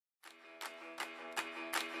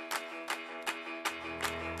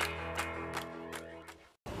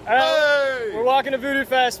Hey! We're walking to Voodoo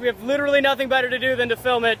Fest. We have literally nothing better to do than to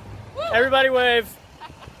film it. Woo! Everybody wave.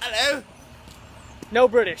 Hello. No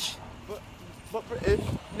British. But British.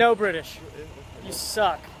 No British. British. You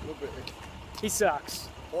suck. No British. He sucks.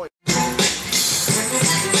 Oi.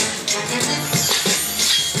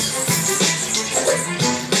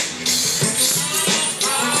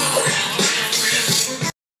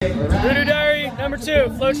 Voodoo Diary number 2.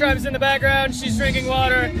 Flo Tribe is in the background. She's drinking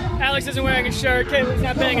water. Alex isn't wearing a shirt. Caitlin's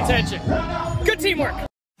not paying attention. Good teamwork.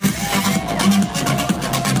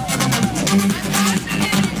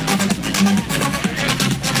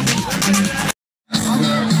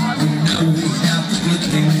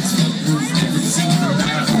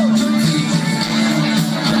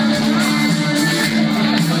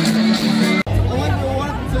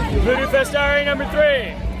 Voodoo Fest Diary number 3.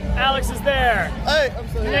 Alex is there. Hey, I'm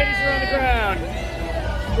sorry. The ladies are on the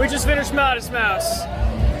ground. We just finished Modest Mouse.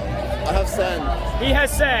 I have sand. He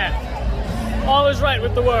has sand. All is right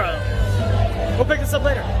with the world. We'll pick this up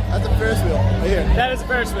later. That's a Ferris wheel. Right here. That is a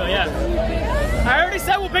Ferris wheel, yeah. I already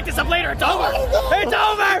said we'll pick this up later. It's over. It's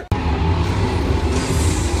over.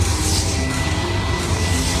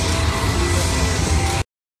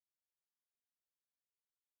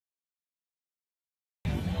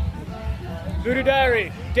 Voodoo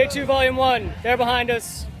Diary, Day 2, Volume 1. They're behind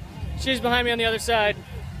us. She's behind me on the other side.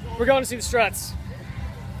 We're going to see the Struts.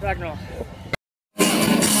 Rock and roll.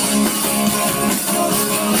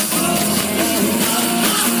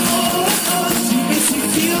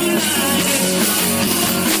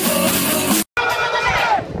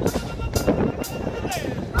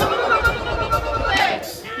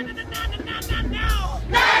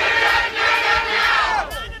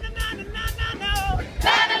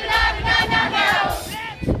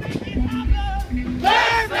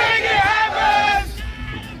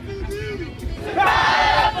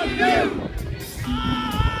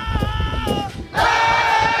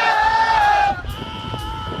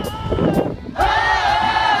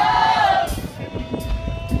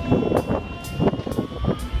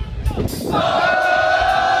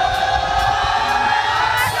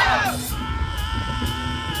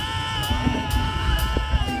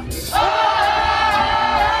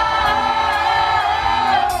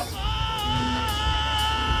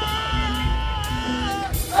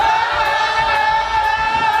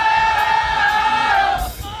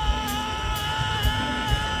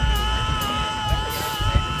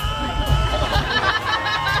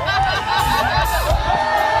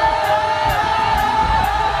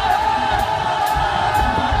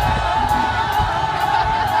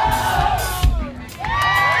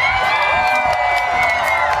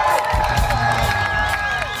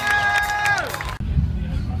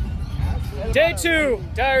 Day 2,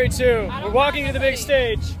 Diary 2. We're walking to the big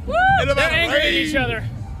stage. Woo! They're angry at each other.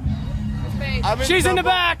 She's in the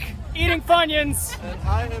back, eating Funyuns. And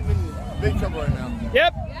I am in big trouble right now.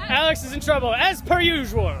 Yep, Alex is in trouble, as per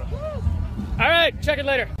usual. All right, check it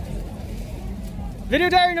later. Video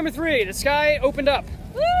Diary number 3. The sky opened up,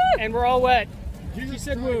 and we're all wet. She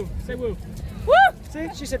said woo. Say woo. Woo! See,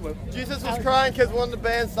 she said woo. Jesus was crying because one of the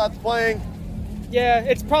bands stopped playing. Yeah,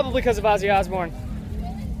 it's probably because of Ozzy Osbourne.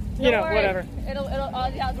 You know, whatever.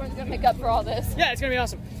 Ozzy Osbourne's gonna make up for all this. Yeah, it's gonna be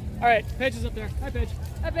awesome. All right, Paige is up there. Hi, Paige.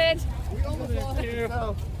 Hi, Paige. We almost lost it.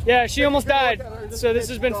 So. Yeah, she almost died, so this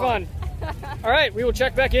has been fun. All right, we will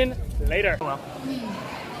check back in later. Well,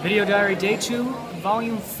 Video Diary Day 2,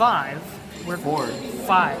 Volume 5. We're 4.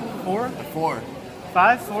 5. 4? 4.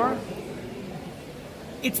 5? 4?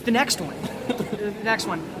 It's the next one. The next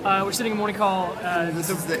one. We're sitting in morning call. This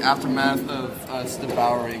is the aftermath of us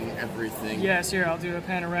devouring everything. Yes, here, I'll do a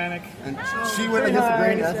panoramic. And she went and hit the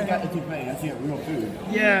brain. That's the brain. That's real food.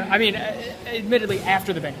 Yeah, I mean, admittedly,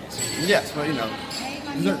 after the bangers. Yes, but you know,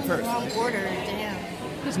 dessert first. Wrong order,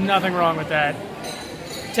 damn. There's nothing wrong with that.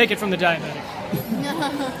 Take it from the diabetic.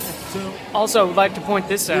 So, Also, would like to point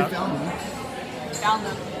this out. Found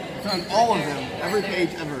them. found all of them, every page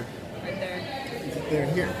ever. Right there. They're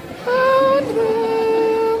here.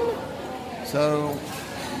 So,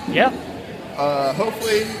 Yeah,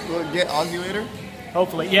 hopefully we'll get Ozzy later.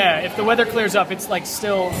 hopefully. Yeah, if the weather clears up, it's like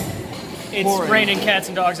still, it's Boring. raining cats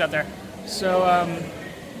and dogs out there. So,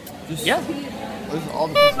 Just, yeah, This is all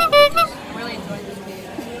the pieces. I'm really enjoying this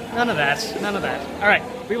game. none of that, none of that. All right,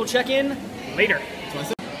 we will check in later.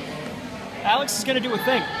 Alex is gonna do a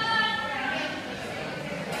thing.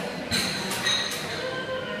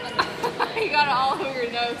 You got it all over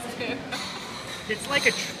your nose, too. It's like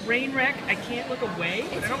a train wreck. I can't look away.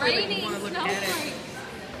 It's I don't raining. really want to look at it. Snowflakes.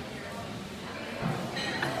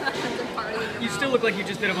 It's a party in your You mouth. still look like you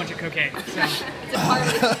just did a bunch of cocaine. So. It's a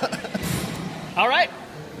party. All right.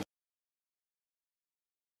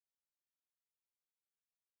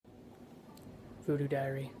 Voodoo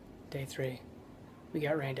Diary, day 3. We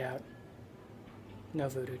got rained out. No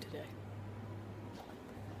voodoo today.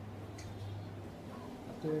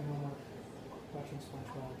 Doing homework, watching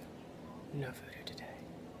SpongeBob. No voodoo today.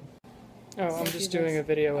 Oh, I'm just doing a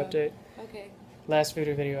video update. Okay. Last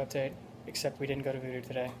voodoo video update, except we didn't go to voodoo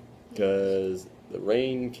today. Because the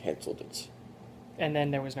rain canceled it. And then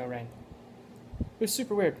there was no rain. It was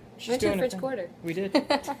super weird. She's Went to the doing her French thing. Quarter. We did.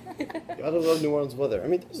 I love New Orleans weather. I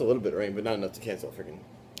mean, there's a little bit of rain, but not enough to cancel a freaking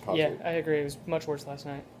concert. Yeah, I agree. It was much worse last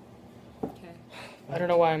night. Okay. I don't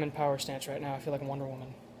know why I'm in power stance right now. I feel like Wonder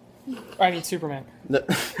Woman. I mean, Superman. No.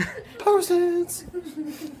 Power stance!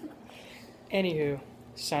 Anywho,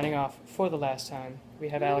 signing off for the last time. We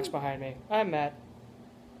have Alex behind me. I'm Matt.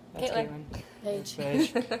 That's Caitlin. Caitlin. Paige.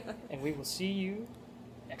 Paige. And we will see you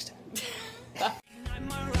next time.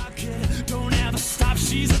 I'm a rocket, don't ever stop,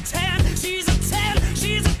 she's a